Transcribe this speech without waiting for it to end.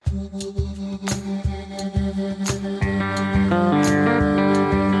I'm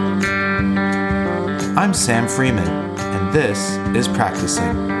Sam Freeman, and this is Practicing.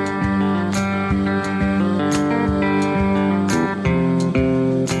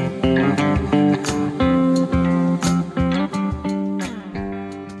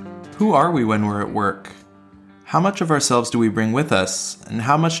 Who are we when we're at work? How much of ourselves do we bring with us, and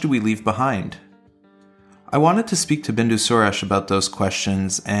how much do we leave behind? I wanted to speak to Bindu Suresh about those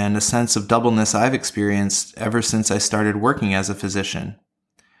questions and a sense of doubleness I've experienced ever since I started working as a physician.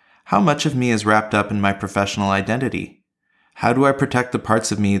 How much of me is wrapped up in my professional identity? How do I protect the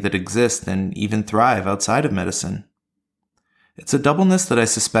parts of me that exist and even thrive outside of medicine? It's a doubleness that I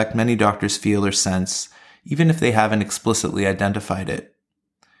suspect many doctors feel or sense, even if they haven't explicitly identified it.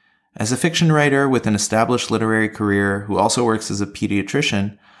 As a fiction writer with an established literary career who also works as a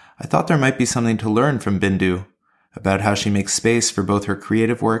pediatrician, I thought there might be something to learn from Bindu about how she makes space for both her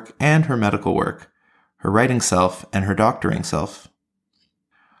creative work and her medical work, her writing self and her doctoring self.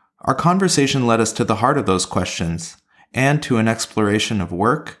 Our conversation led us to the heart of those questions and to an exploration of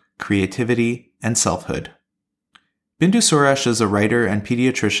work, creativity, and selfhood. Bindu Suresh is a writer and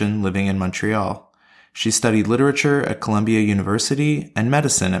pediatrician living in Montreal. She studied literature at Columbia University and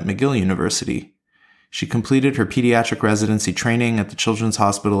medicine at McGill University. She completed her pediatric residency training at the Children's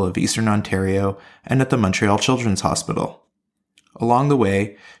Hospital of Eastern Ontario and at the Montreal Children's Hospital. Along the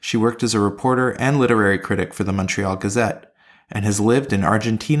way, she worked as a reporter and literary critic for the Montreal Gazette, and has lived in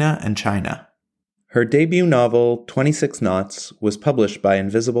Argentina and China. Her debut novel, 26 Knots, was published by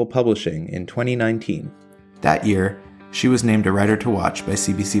Invisible Publishing in 2019. That year, she was named a Writer to Watch by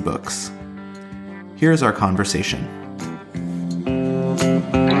CBC Books. Here's our conversation.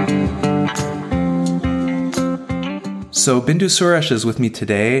 So Bindu Suresh is with me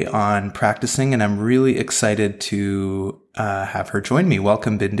today on Practicing, and I'm really excited to have her join me.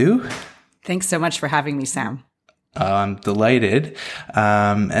 Welcome, Bindu. Thanks so much for having me, Sam. I'm delighted.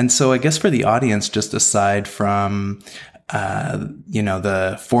 And so I guess for the audience, just aside from,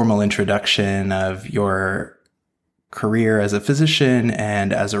 the formal introduction of your career as a physician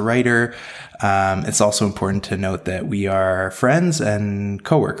and as a writer, it's also important to note that we are friends and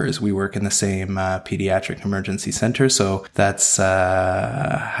coworkers. We work in the same pediatric emergency center. So that's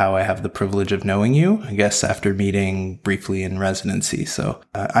how I have the privilege of knowing you, I guess, after meeting briefly in residency. So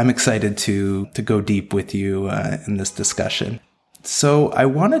I'm excited to go deep with you in this discussion. So I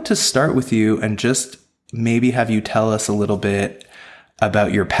wanted to start with you and just maybe have you tell us a little bit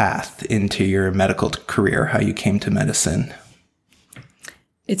about your path into your medical career, how you came to medicine.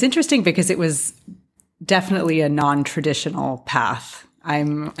 It's interesting because it was definitely a non-traditional path.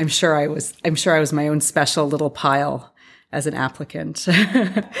 I'm sure I was my own special little pile as an applicant. So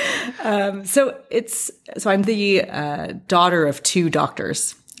I'm the daughter of two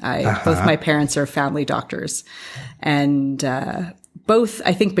doctors. Both my parents are family doctors, and both,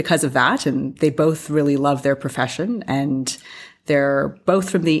 I think, because of that, and they both really love their profession, and they're both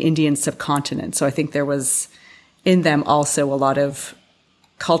from the Indian subcontinent. So I think there was in them also a lot of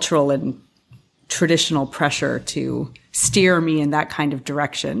cultural and traditional pressure to steer me in that kind of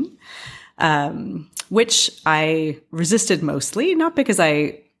direction, which I resisted mostly, not because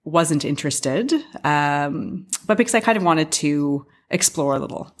I wasn't interested, but because I kind of wanted to explore a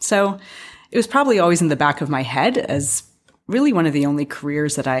little. So it was probably always in the back of my head as really one of the only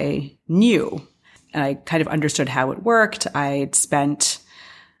careers that I knew. And I kind of understood how it worked. I'd spent,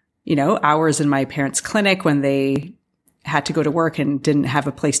 hours in my parents' clinic when they had to go to work and didn't have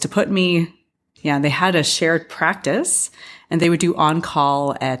a place to put me. Yeah, and they had a shared practice, and they would do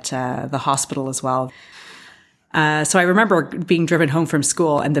on-call at the hospital as well. So I remember being driven home from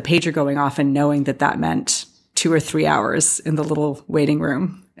school and the pager going off and knowing that meant 2 or 3 hours in the little waiting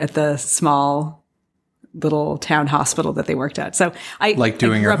room at the small little town hospital that they worked at. So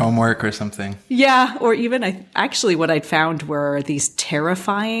doing your homework or something. Yeah. Or even what I'd found were these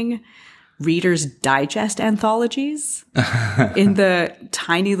terrifying Reader's Digest anthologies in the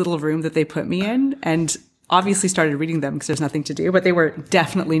tiny little room that they put me in, and obviously started reading them because there's nothing to do, but they were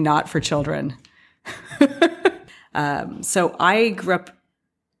definitely not for children. So I grew up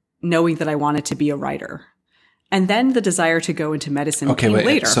knowing that I wanted to be a writer. And then the desire to go into medicine came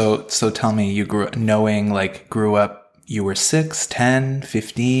later. So tell me, you grew up, you were 6, 10,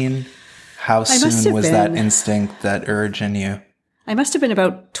 15? How soon was that instinct, that urge in you? I must have been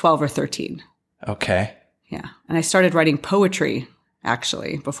about 12 or 13. Okay. Yeah. And I started writing poetry,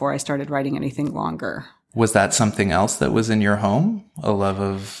 actually, before I started writing anything longer. Was that something else that was in your home? A love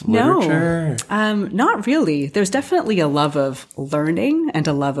of literature? No, not really. There's definitely a love of learning and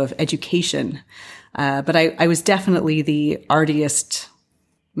a love of education. But I was definitely the artiest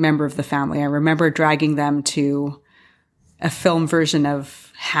member of the family. I remember dragging them to a film version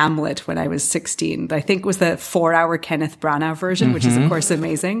of Hamlet when I was 16. I think it was the 4-hour Kenneth Branagh version, which is, of course,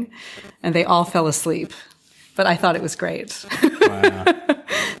 amazing. And they all fell asleep. But I thought it was great. Wow.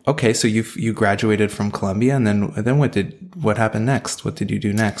 Okay, so you graduated from Columbia, and then what happened next? What did you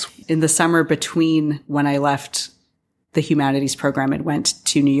do next? In the summer between when I left the humanities program and went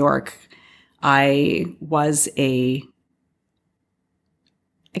to New York, I was I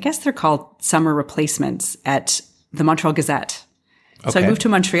guess they're called summer replacements at the Montreal Gazette. Okay. So I moved to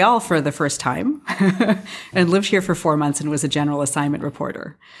Montreal for the first time and lived here for 4 months and was a general assignment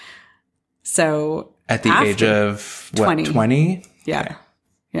reporter. So at the age of what, 20? Yeah. Okay.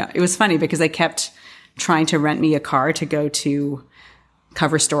 Yeah. It was funny because they kept trying to rent me a car to go to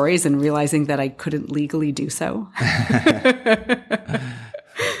cover stories and realizing that I couldn't legally do so.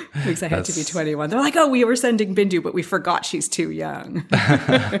 Because I had to be 21. They're like, oh, we were sending Bindu, but we forgot she's too young.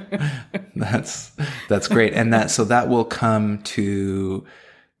 That's great. And so that will come to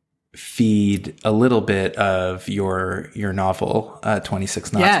feed a little bit of your novel,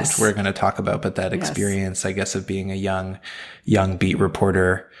 26 Knots, yes. which we're going to talk about, but that experience, I guess, of being a young beat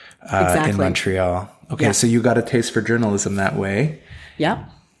reporter in Montreal. Okay, yeah. So you got a taste for journalism that way. Yeah.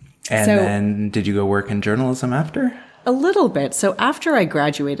 And then did you go work in journalism after? A little bit. So after I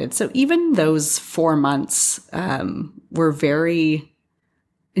graduated, so even those 4 months were very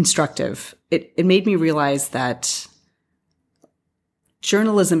instructive. It made me realize that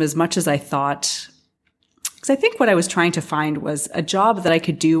journalism, as much as I thought, because I think what I was trying to find was a job that I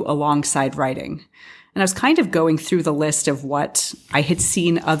could do alongside writing. And I was kind of going through the list of what I had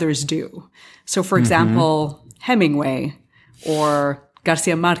seen others do. So for example, Hemingway or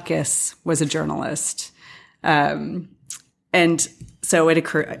Garcia Marquez was a journalist. And so it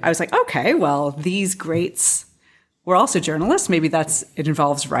occurred, I was like, okay, well, these greats were also journalists. Maybe it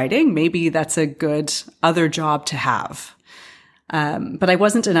involves writing. Maybe that's a good other job to have. But I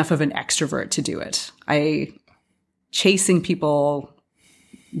wasn't enough of an extrovert to do it. Chasing people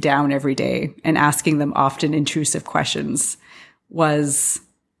down every day and asking them often intrusive questions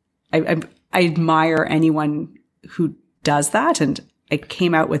I admire anyone who does that. And I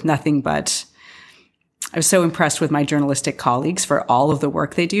came out with nothing but, I was so impressed with my journalistic colleagues for all of the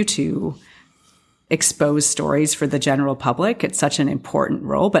work they do to expose stories for the general public. It's such an important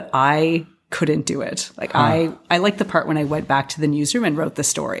role, but I couldn't do it. Like I like the part when I went back to the newsroom and wrote the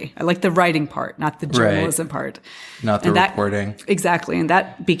story. I like the writing part, not the journalism part. Not the reporting. Exactly. And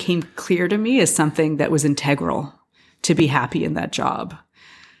that became clear to me as something that was integral to be happy in that job.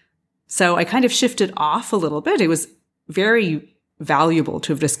 So I kind of shifted off a little bit. It was very valuable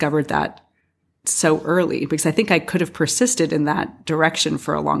to have discovered that so early because I think I could have persisted in that direction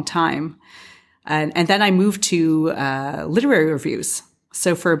for a long time. And then I moved to literary reviews.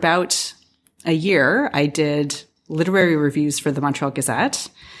 So for about a year, I did literary reviews for the Montreal Gazette.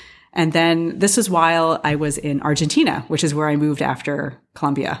 And then this is while I was in Argentina, which is where I moved after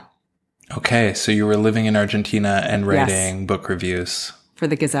Columbia. Okay. So you were living in Argentina and writing book reviews. For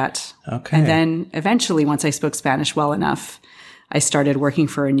the Gazette. Okay. And then eventually, once I spoke Spanish well enough, I started working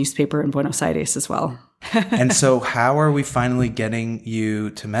for a newspaper in Buenos Aires as well. And so how are we finally getting you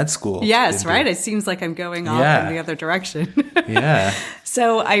to med school? Yes, right? It seems like I'm going off in the other direction. Yeah.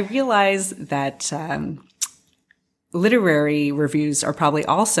 So I realized that literary reviews are probably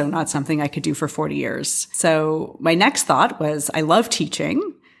also not something I could do for 40 years. So my next thought was, I love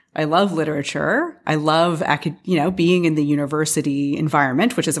teaching. I love literature. I love, being in the university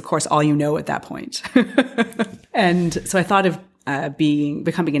environment, which is, of course, all you know at that point. And so I thought of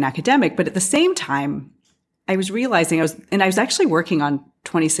becoming an academic, but at the same time, I was realizing I was actually working on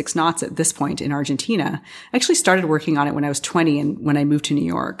 26 Knots at this point in Argentina. I actually started working on it when I was 20 and when I moved to New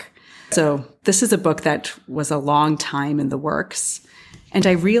York. So this is a book that was a long time in the works. And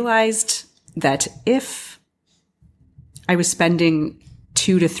I realized that if I was spending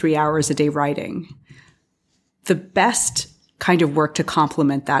 2 to 3 hours a day writing, the best kind of work to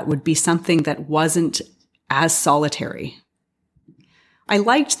complement that would be something that wasn't as solitary. I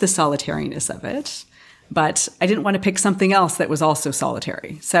liked the solitariness of it, but I didn't want to pick something else that was also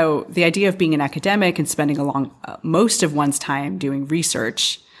solitary. So the idea of being an academic and spending most of one's time doing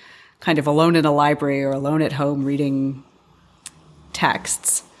research, kind of alone in a library or alone at home reading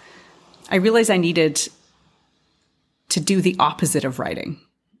texts, I realized I needed to do the opposite of writing.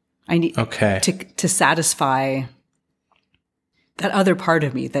 I need to satisfy that other part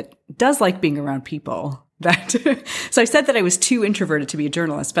of me that does like being around people. So I said that I was too introverted to be a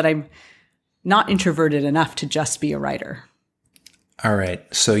journalist, but I'm not introverted enough to just be a writer. All right.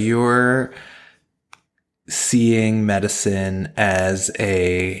 So seeing medicine as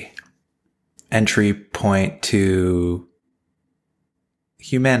a entry point to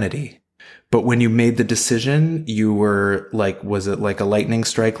humanity. But when you made the decision, you were like, was it like a lightning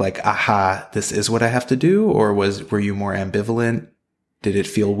strike? Like, aha, this is what I have to do? Or were you more ambivalent? Did it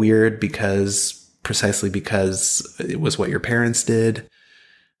feel weird precisely because it was what your parents did?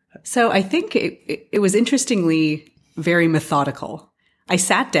 So I think it was interestingly very methodical. I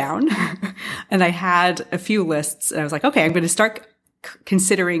sat down and I had a few lists and I was like, okay, I'm going to start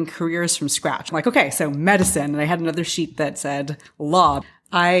considering careers from scratch. I'm like, okay, so medicine. And I had another sheet that said law.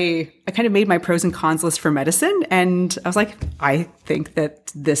 I kind of made my pros and cons list for medicine. And I was like, I think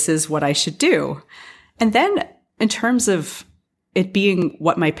that this is what I should do. And then in terms of it being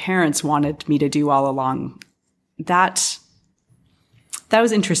what my parents wanted me to do all along, that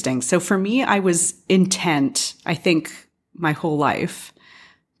was interesting. So for me, I was intent, I think, my whole life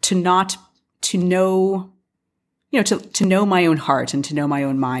to know my own heart and to know my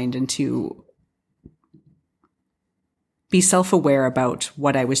own mind and to be self-aware about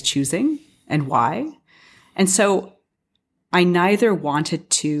what I was choosing and why. And so I neither wanted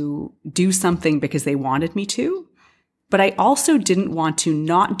to do something because they wanted me to, but I also didn't want to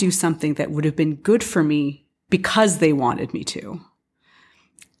not do something that would have been good for me because they wanted me to.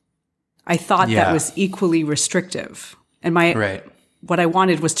 I thought that was equally restrictive. And what I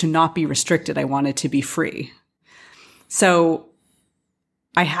wanted was to not be restricted. I wanted to be free. So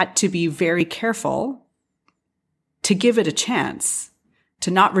I had to be very careful to give it a chance,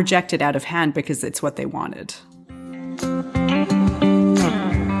 to not reject it out of hand because it's what they wanted.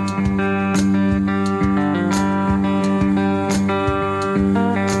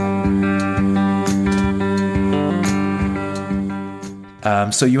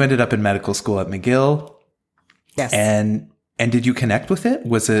 So you ended up in medical school at McGill. Yes. And did you connect with it?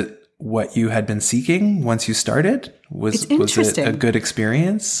 Was it what you had been seeking once you started? Was it a good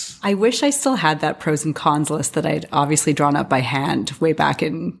experience? I wish I still had that pros and cons list that I'd obviously drawn up by hand way back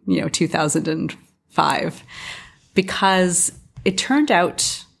in, 2005, because I turned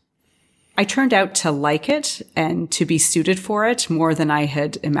out to like it and to be suited for it more than I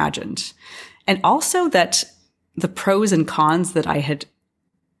had imagined. And also that the pros and cons that I had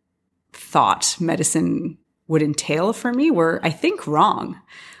thought medicine would entail for me were, I think, wrong.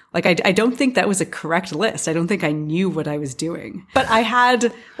 Like, I don't think that was a correct list. I don't think I knew what I was doing. But I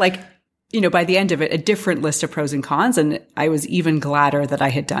had, by the end of it, a different list of pros and cons, and I was even gladder that I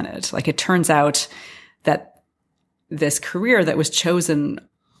had done it. Like, it turns out that this career that was chosen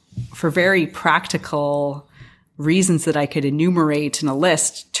for very practical reasons that I could enumerate in a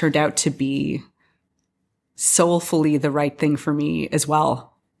list turned out to be soulfully the right thing for me as well.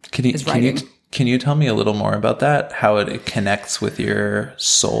 Can you tell me a little more about that? How it connects with your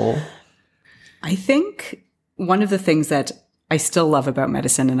soul? I think one of the things that I still love about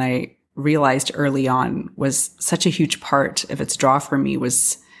medicine, and I realized early on was such a huge part of its draw for me,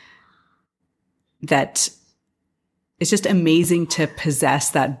 was that it's just amazing to possess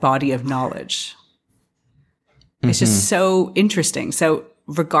that body of knowledge. It's just so interesting. So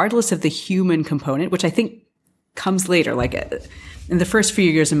regardless of the human component, which I think comes later, like in the first few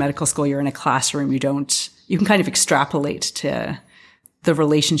years of medical school, you're in a classroom. You can kind of extrapolate to the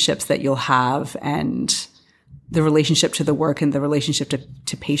relationships that you'll have and the relationship to the work and the relationship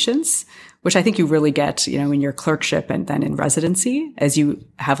to patients, which I think you really get, in your clerkship and then in residency as you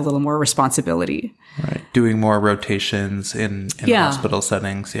have a little more responsibility. Right. Doing more rotations in hospital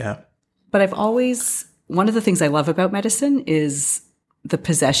settings. Yeah. But one of the things I love about medicine is the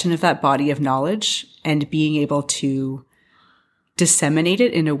possession of that body of knowledge and being able to disseminate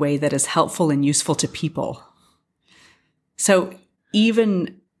it in a way that is helpful and useful to people. So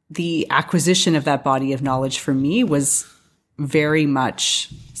even the acquisition of that body of knowledge for me was very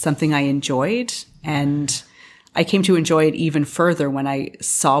much something I enjoyed, and I came to enjoy it even further when I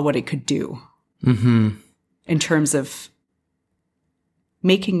saw what it could do in terms of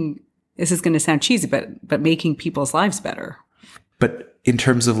making, this is going to sound cheesy, but making people's lives better. But in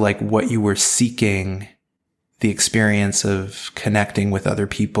terms of what you were seeking, the experience of connecting with other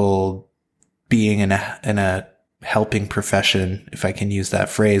people, being in a helping profession, if I can use that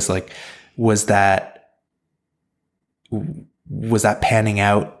phrase, was that panning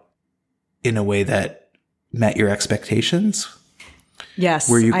out in a way that met your expectations? Yes.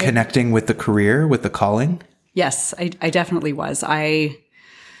 Were you connecting with the career, with the calling? Yes, I definitely was. I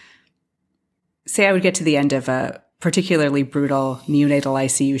would get to the end of a particularly brutal neonatal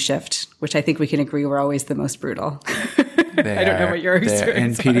ICU shift, which I think we can agree were always the most brutal. I don't know what your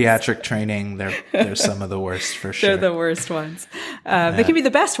experience in pediatric training. They're some of the worst for sure. They're the worst ones. They can be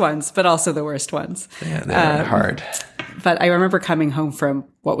the best ones, but also the worst ones. Yeah, they're hard. But I remember coming home from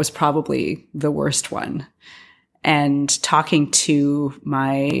what was probably the worst one and talking to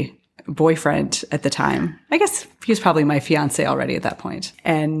my boyfriend at the time. I guess he was probably my fiance already at that point.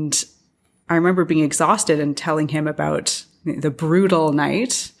 And I remember being exhausted and telling him about the brutal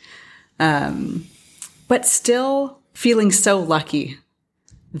night, but still feeling so lucky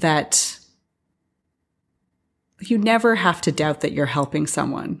that you never have to doubt that you're helping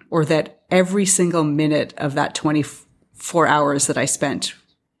someone, or that every single minute of that 24 hours that I spent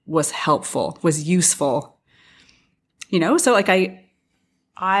was helpful, was useful. You know, so like I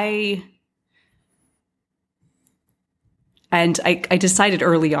decided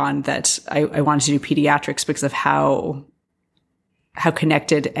early on that I wanted to do pediatrics because of how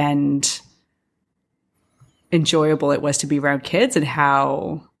connected and enjoyable it was to be around kids, and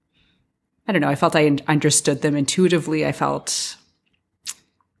how, I don't know, I felt I understood them intuitively. I felt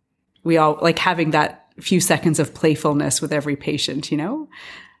we all like having that few seconds of playfulness with every patient, you know?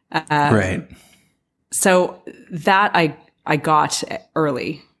 Right. So that I got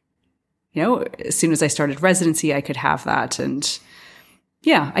early. You know, as soon as I started residency, I could have that. And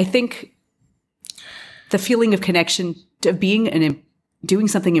yeah, I think the feeling of connection to doing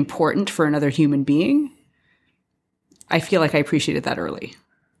something important for another human being, I feel like I appreciated that early.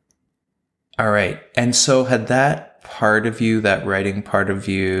 All right. And so had that part of you, that writing part of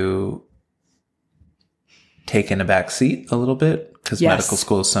you, taken a back seat a little bit? Because medical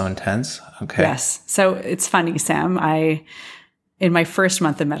school is so intense. Okay. Yes. So it's funny, Sam. In my first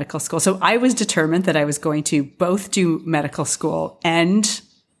month of medical school, so I was determined that I was going to both do medical school and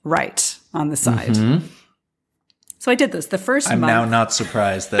write on the side. Mm-hmm. So I did this. The first month. I'm now not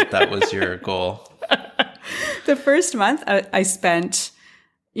surprised that was your goal. The first month I spent,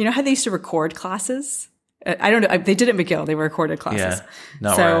 you know how they used to record classes? I don't know. They did it at McGill. They were recorded classes. Yeah,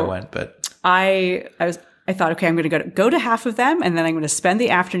 not where I went, but I thought, okay, I'm going to go to half of them, and then I'm going to spend the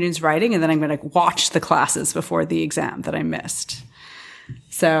afternoons writing, and then I'm going to watch the classes before the exam that I missed.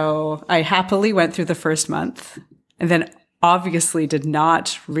 So I happily went through the first month, and then obviously did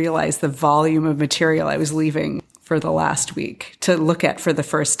not realize the volume of material I was leaving for the last week to look at for the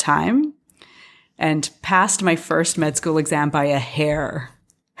first time, and passed my first med school exam by a hair.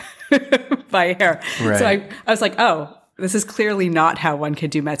 By a hair. Right. So I was like, oh, this is clearly not how one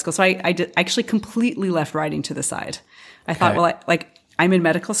could do med school. So I actually completely left writing to the side. I thought, well, I'm in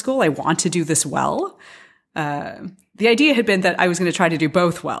medical school. I want to do this well. The idea had been that I was going to try to do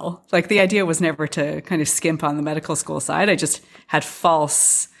both well. Like, the idea was never to kind of skimp on the medical school side. I just had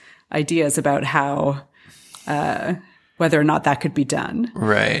false ideas about how, whether or not that could be done.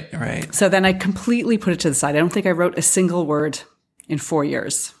 Right, right. So then I completely put it to the side. I don't think I wrote a single word in 4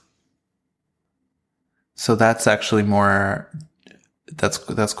 years. So that's actually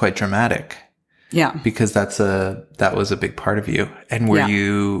that's quite dramatic. Yeah. Because that was a big part of you. And were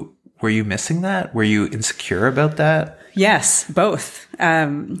you missing that? Were you insecure about that? Yes, both.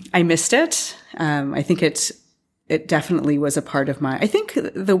 I missed it. I think it definitely was a part of I think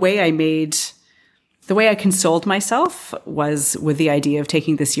the way I consoled myself was with the idea of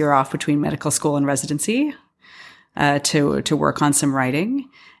taking this year off between medical school and residency, to work on some writing.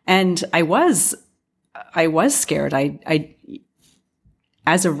 And I was scared. I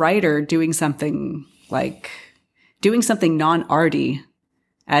as a writer, doing something non-arty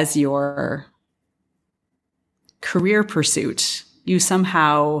as your career pursuit, you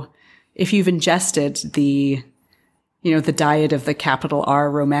somehow, if you've ingested the diet of the capital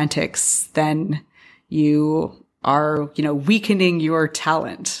R romantics, then you are, weakening your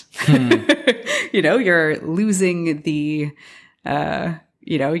talent. You're losing the,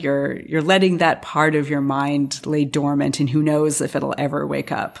 you're letting that part of your mind lay dormant, and who knows if it'll ever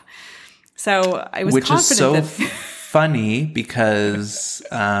wake up. So I was confident is so funny because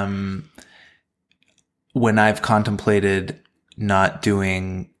when I've contemplated not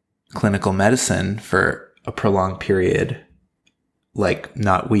doing clinical medicine for a prolonged period, like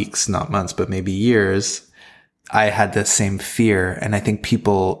not weeks, not months, but maybe years, I had the same fear. And I think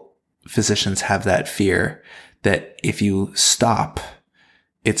physicians have that fear that if you stop,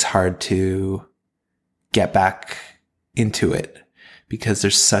 it's hard to get back into it because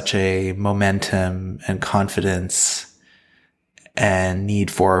there's such a momentum and confidence and need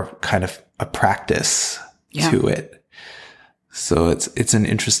for kind of a practice to it. So it's an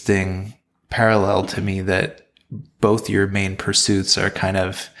interesting parallel to me that both your main pursuits are kind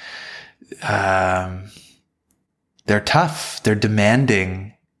of, they're tough, they're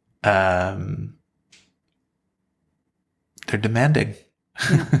demanding, they're demanding.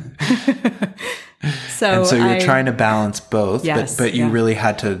 Yeah. And so you're trying to balance both, yes, but you really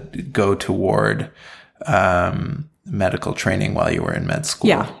had to go toward medical training while you were in med school.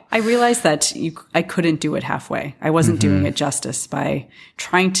 Yeah. I realized that I couldn't do it halfway. I wasn't doing it justice by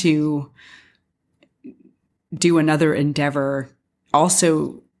trying to do another endeavor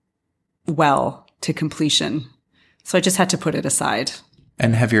also well to completion. So I just had to put it aside.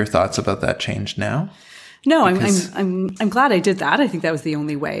 And have your thoughts about that changed now? No, I'm glad I did that. I think that was the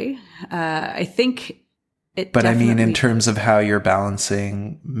only way. I think it. But I mean, in terms of how you're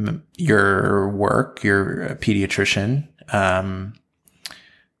balancing your work, you're a pediatrician. I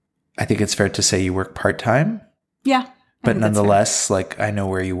think it's fair to say you work part-time. Yeah. But nonetheless, like, I know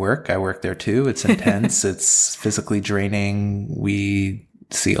where you work. I work there too. It's intense. It's physically draining. We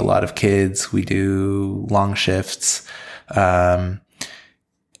see a lot of kids. We do long shifts.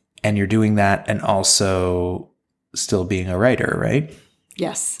 And you're doing that and also still being a writer, right?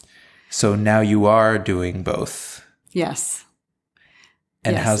 Yes. So now you are doing both. Yes.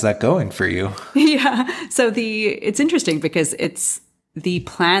 And yes. How's that going for you? Yeah. So it's interesting because it's the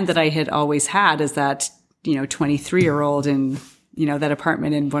plan that I had always had is that, 23-year-old in, that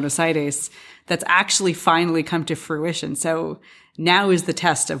apartment in Buenos Aires, that's actually finally come to fruition. So now is the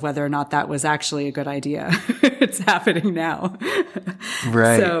test of whether or not that was actually a good idea. It's happening now.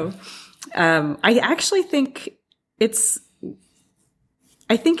 Right. So I actually think it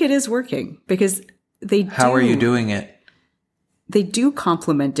is working because they do. How are you doing it? They do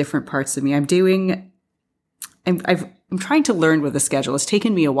complement different parts of me. I'm trying to learn with the schedule. It's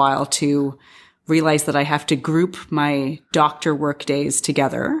taken me a while to realize that I have to group my doctor work days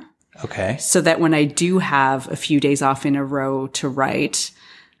together. Okay. So that when I do have a few days off in a row to write,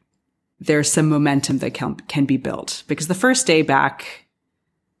 there's some momentum that can be built. Because the first day back,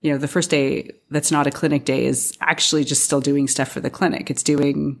 the first day that's not a clinic day is actually just still doing stuff for the clinic. It's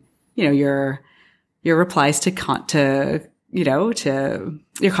doing, your replies to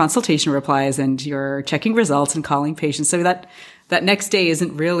your consultation replies and you're checking results and calling patients. So that next day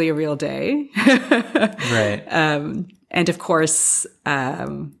isn't really a real day. Right. And of course,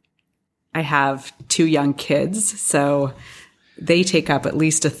 I have 2 young kids, so they take up at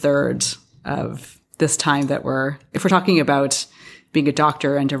least a third of this time if we're talking about being a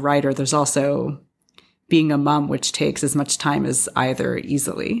doctor and a writer, there's also being a mom, which takes as much time as either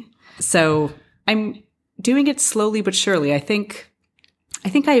easily. So I'm doing it slowly but surely. I think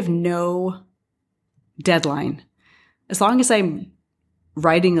I have no deadline. As long as I'm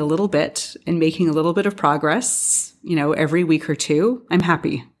writing a little bit and making a little bit of progress, every week or 2, I'm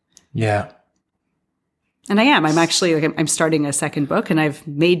happy. Yeah. And I am. I'm actually I'm starting a second book and I've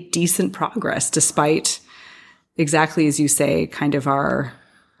made decent progress despite exactly as you say, kind of our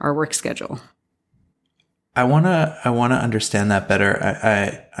work schedule. I want to understand that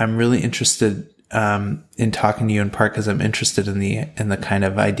better. I'm really interested in talking to you in part because I'm interested in the kind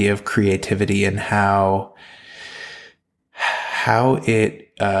of idea of creativity and how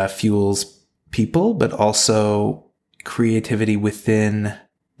it fuels people, but also creativity within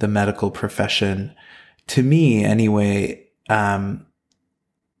the medical profession. To me, anyway, of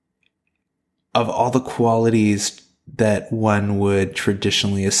all the qualities that one would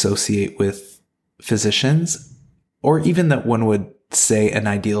traditionally associate with physicians, or even that one would say an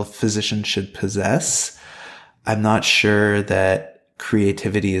ideal physician should possess, I'm not sure that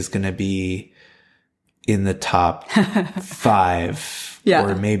creativity is going to be in the top 5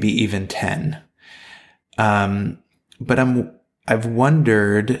 or maybe even 10. But I've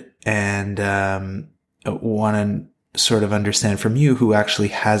wondered and want to sort of understand from you, who actually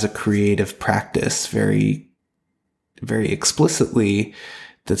has a creative practice very, very explicitly,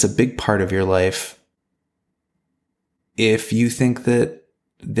 that's a big part of your life. If you think that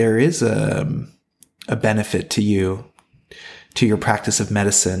there is a benefit to you, to your practice of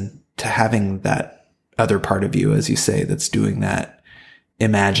medicine, to having that other part of you, as you say, that's doing that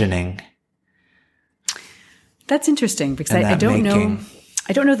imagining. That's interesting because I don't know.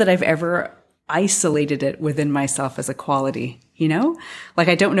 I don't know that I've ever isolated it within myself as a quality, Like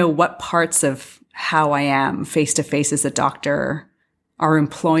I don't know what parts of how I am face to face as a doctor are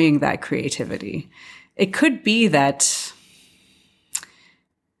employing that creativity. It could be that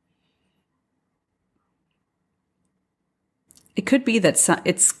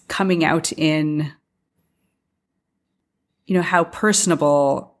it's coming out in, how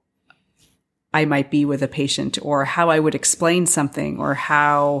personable I might be with a patient, or how I would explain something, or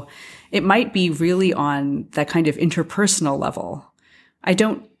how it might be really on that kind of interpersonal level. I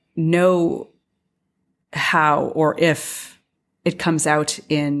don't know how or if it comes out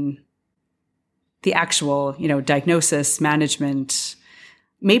in the actual, diagnosis, management.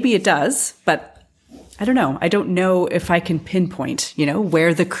 Maybe it does, but I don't know. I don't know if I can pinpoint,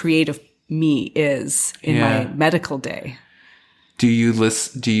 where the creative me is in my medical day. Do you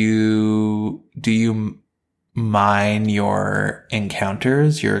mine your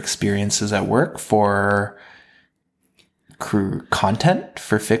encounters, your experiences at work for content,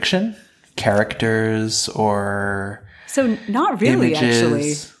 for fiction, characters, or so not really images?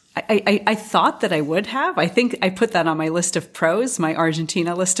 Actually. I thought that I would have. I think I put that on my list of pros, my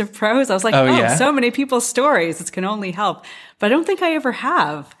Argentina list of pros. I was like, so many people's stories. It can only help. But I don't think I ever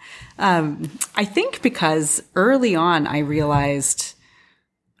have. I think because early on I realized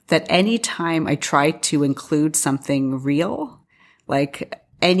that any time I tried to include something real, like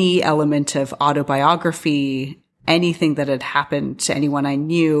any element of autobiography, anything that had happened to anyone I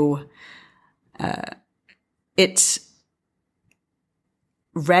knew, it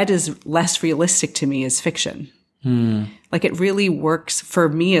read as less realistic to me as fiction. Like it really works for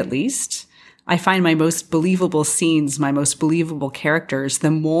me, at least. I find my most believable scenes, my most believable characters,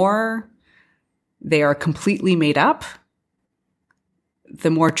 the more they are completely made up, the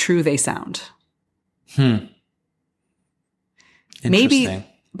more true they sound. Maybe,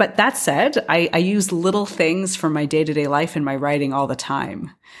 but that said, I use little things from my day-to-day life in my writing all the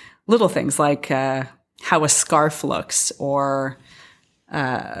time. Little things like how a scarf looks, or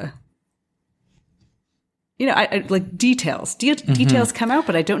I like details. Details come out,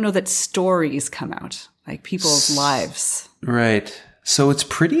 but I don't know that stories come out, like people's lives. Right. So it's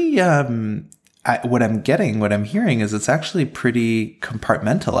pretty, what I'm hearing is it's actually pretty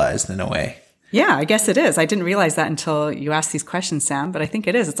compartmentalized in a way. Yeah, I guess it is. I didn't realize that until you asked these questions, Sam, but I think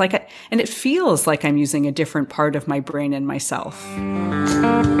it is. It's like, and it feels like I'm using a different part of my brain and myself.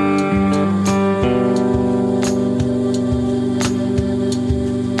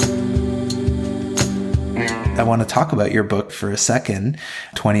 I want to talk about your book for a second,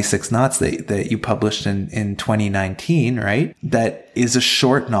 26 Knots, that you published in 2019, right? That is a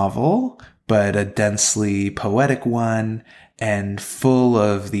short novel, but a densely poetic one, and full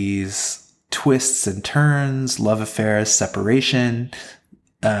of these twists and turns, love affairs, separation,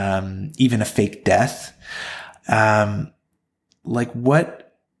 even a fake death. Like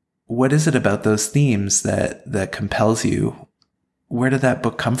what is it about those themes that compels you? Where did that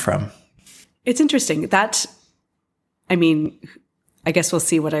book come from? It's interesting. I guess we'll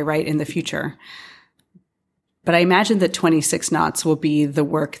see what I write in the future. But I imagine that 26 Knots will be the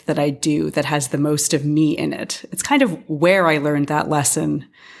work that I do that has the most of me in it. It's kind of where I learned that lesson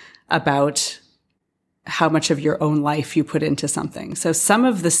about how much of your own life you put into something. So some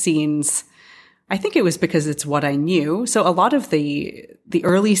of the scenes, I think it was because it's what I knew. So a lot of the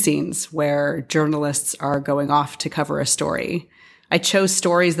early scenes where journalists are going off to cover a story, I chose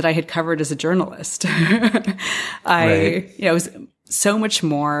stories that I had covered as a journalist. I was so much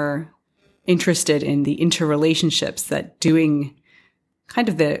more interested in the interrelationships, that doing kind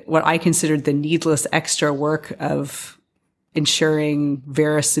of what I considered the needless extra work of ensuring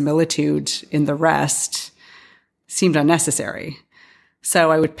verisimilitude in the rest seemed unnecessary.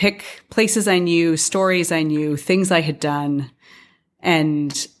 So I would pick places I knew, stories I knew, things I had done,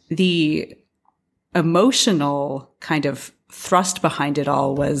 and the emotional kind of thrust behind it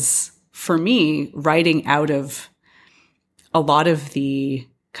all was, for me, writing out of a lot of the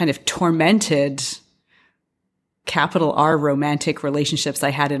kind of tormented, capital R, romantic relationships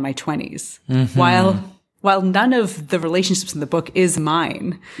I had in my 20s. Mm-hmm. While none of the relationships in the book is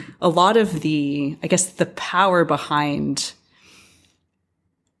mine, a lot of the power behind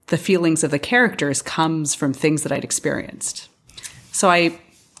the feelings of the characters comes from things that I'd experienced. So I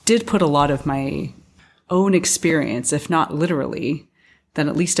did put a lot of my own experience, if not literally, then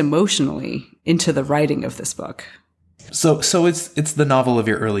at least emotionally, into the writing of this book. So it's the novel of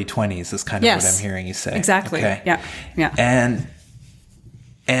your early 20s is kind of what I'm hearing you say. Exactly. Okay. Yeah.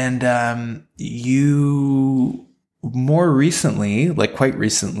 And you more recently, like quite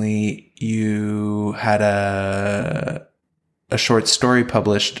recently, you had a short story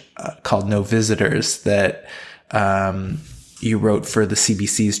published called No Visitors that you wrote for the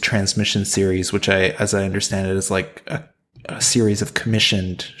CBC's Transmission series, which as I understand it, is like a series of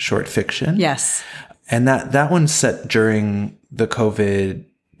commissioned short fiction. Yes. And that one's set during the COVID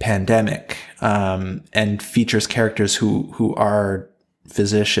pandemic, and features characters who are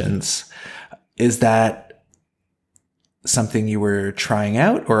physicians. Is that something you were trying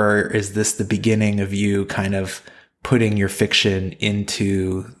out, or is this the beginning of you kind of putting your fiction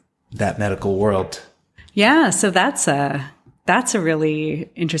into that medical world? Yeah, so that's a really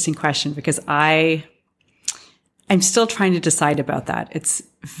interesting question, because I'm still trying to decide about that. It's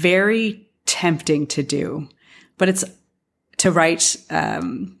very attempting to do. But it's to write,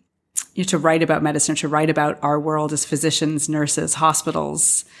 to write about medicine, to write about our world as physicians, nurses,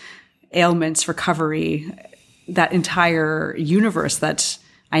 hospitals, ailments, recovery, that entire universe that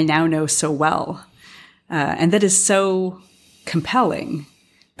I now know so well. And that is so compelling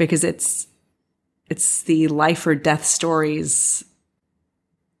because it's the life or death stories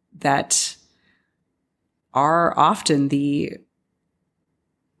that are often the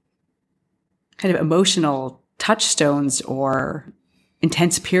kind of emotional touchstones or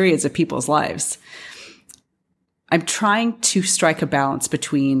intense periods of people's lives. I'm trying to strike a balance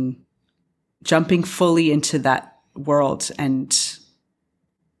between jumping fully into that world and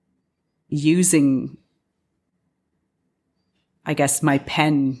using, I guess, my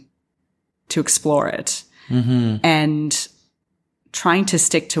pen to explore it, and trying to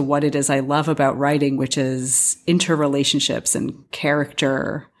stick to what it is I love about writing, which is interrelationships and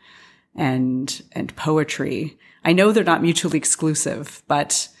character and poetry. I know they're not mutually exclusive,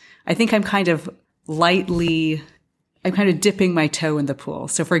 but I think I'm kind of dipping my toe in the pool.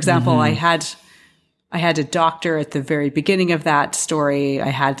 So for example, I had a doctor at the very beginning of that story.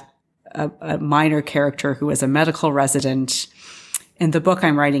 I had a minor character who was a medical resident. In the book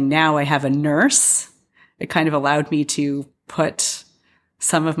I'm writing now, I have a nurse. It kind of allowed me to put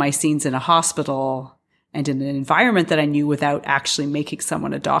some of my scenes in a hospital and in an environment that I knew without actually making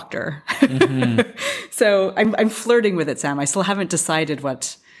someone a doctor. So I'm flirting with it, Sam. I still haven't decided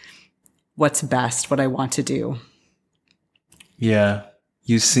what's best, what I want to do. Yeah.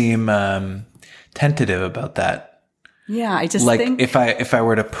 You seem tentative about that. Yeah, I just like think if I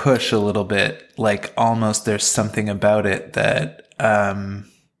were to push a little bit, like almost there's something about it that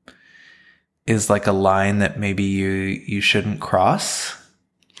is like a line that maybe you shouldn't cross.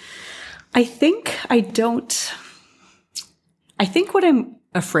 I think what I'm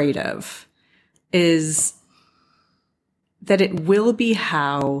afraid of is that it will be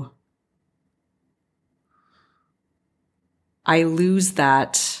how I lose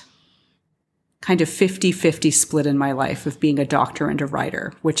that kind of 50-50 split in my life of being a doctor and a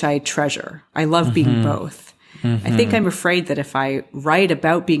writer, which I treasure. I love being both. I think I'm afraid that if I write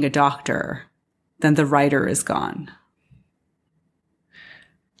about being a doctor, then the writer is gone.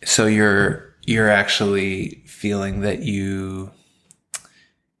 So you're actually feeling that you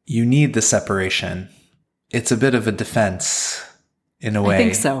need the separation. It's a bit of a defense in a way.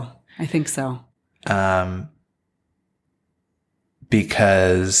 I think so.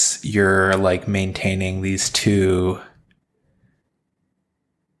 Because you're like maintaining these two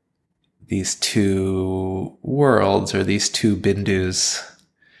worlds, or these two Bindus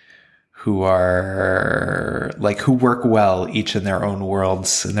who work well, each in their own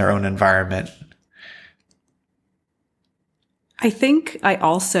worlds, in their own environment. I think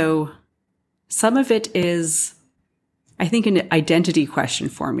some of it is, I think, an identity question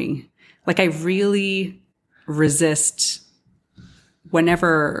for me. Like I really resist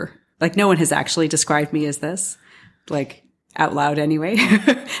whenever, like no one has actually described me as this, like out loud anyway.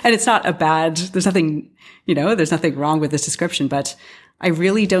 And it's not there's nothing wrong with this description, but I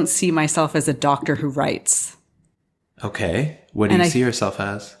really don't see myself as a doctor who writes. Okay. What do you see yourself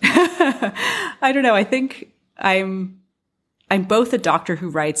as? I don't know. I think I'm both a doctor who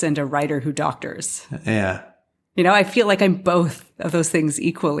writes and a writer who doctors. Yeah. I feel like I'm both of those things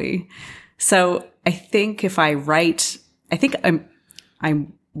equally. So I think if I write,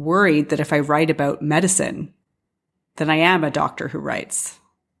 I'm worried that if I write about medicine, then I am a doctor who writes.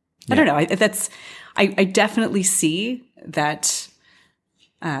 Yeah. I don't know. I definitely see that,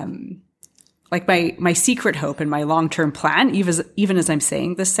 like my secret hope and my long-term plan, even as I'm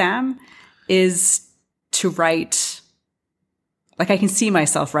saying this, Sam, is to write, like I can see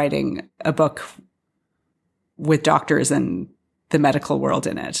myself writing a book with doctors and the medical world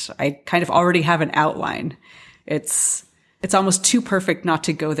in it. I kind of already have an outline. It's almost too perfect not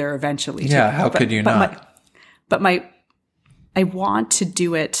to go there eventually. Yeah, how could you not? I want to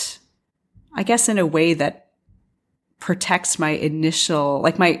do it, I guess, in a way that protects my initial,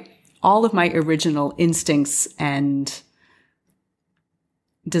 like all of my original instincts and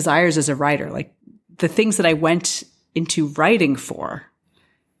desires as a writer. Like the things that I went into writing for,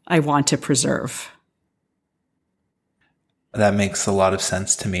 I want to preserve. That makes a lot of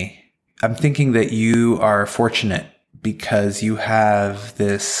sense to me. I'm thinking that you are fortunate because you have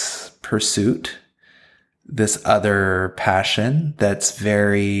this pursuit, this other passion that's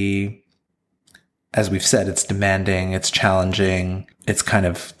very, as we've said, it's demanding, it's challenging, it's kind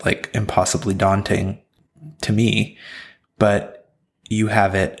of like impossibly daunting to me, but you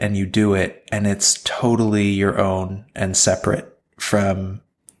have it and you do it and it's totally your own and separate from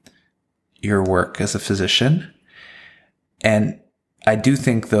your work as a physician. And I do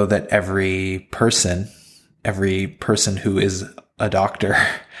think, though, that every person who is a doctor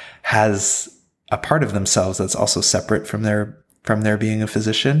has a part of themselves that's also separate from their being a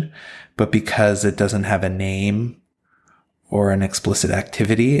physician. But because it doesn't have a name or an explicit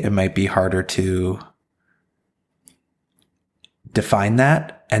activity, it might be harder to define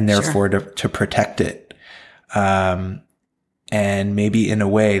that and therefore to protect it. And maybe in a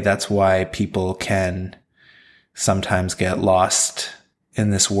way, that's why people can sometimes get lost in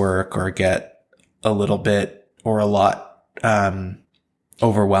this work or get a little bit or a lot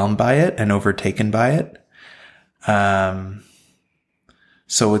overwhelmed by it and overtaken by it.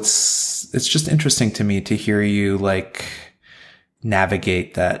 So it's just interesting to me to hear you like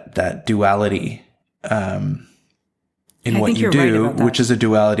navigate that duality in what you do, which is a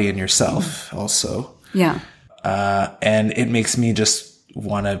duality in yourself also. Yeah. And it makes me just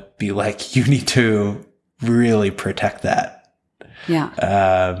want to be like, you need to really protect that.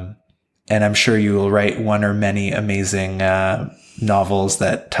 Yeah. And I'm sure you will write one or many amazing novels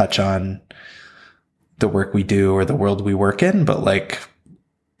that touch on the work we do or the world we work in. But like,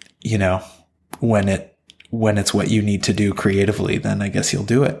 you know, when it's what you need to do creatively, then I guess you'll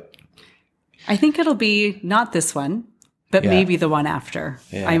do it. I think it'll be not this one, but maybe the one after.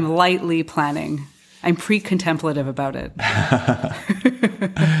 Yeah. I'm lightly planning. I'm pre-contemplative about it.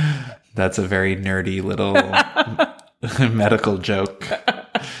 That's a very nerdy little medical joke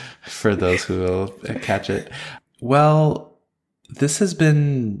for those who will catch it. Well, this has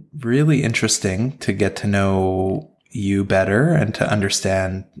been really interesting to get to know you better and to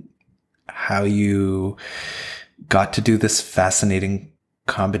understand how you got to do this fascinating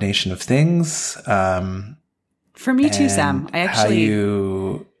combination of things. For me too, Sam. I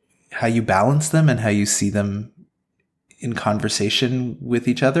actually... how you balance them and how you see them in conversation with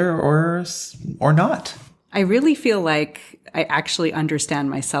each other or not. I really feel like I actually understand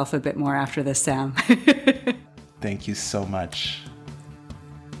myself a bit more after this, Sam. Thank you so much.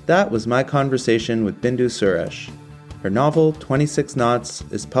 That was my conversation with Bindu Suresh. Her novel, 26 Knots,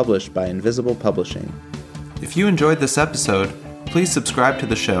 is published by Invisible Publishing. If you enjoyed this episode, please subscribe to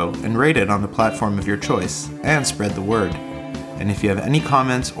the show and rate it on the platform of your choice and spread the word. And if you have any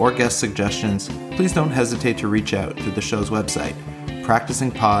comments or guest suggestions, please don't hesitate to reach out through the show's website,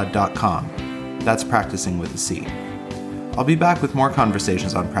 practicingpod.com. That's practicing with a C. I'll be back with more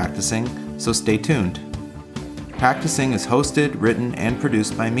conversations on practicing, so stay tuned. Practicing is hosted, written, and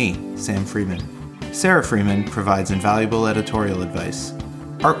produced by me, Sam Freeman. Sarah Freeman provides invaluable editorial advice.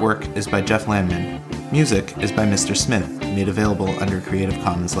 Artwork is by Jeff Landman. Music is by Mr. Smith, made available under Creative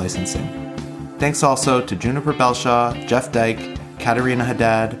Commons licensing. Thanks also to Juniper Belshaw, Jeff Dyke, Katarina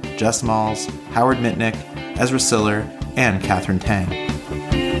Haddad, Jess Malls, Howard Mitnick, Ezra Siller, and Catherine Tang.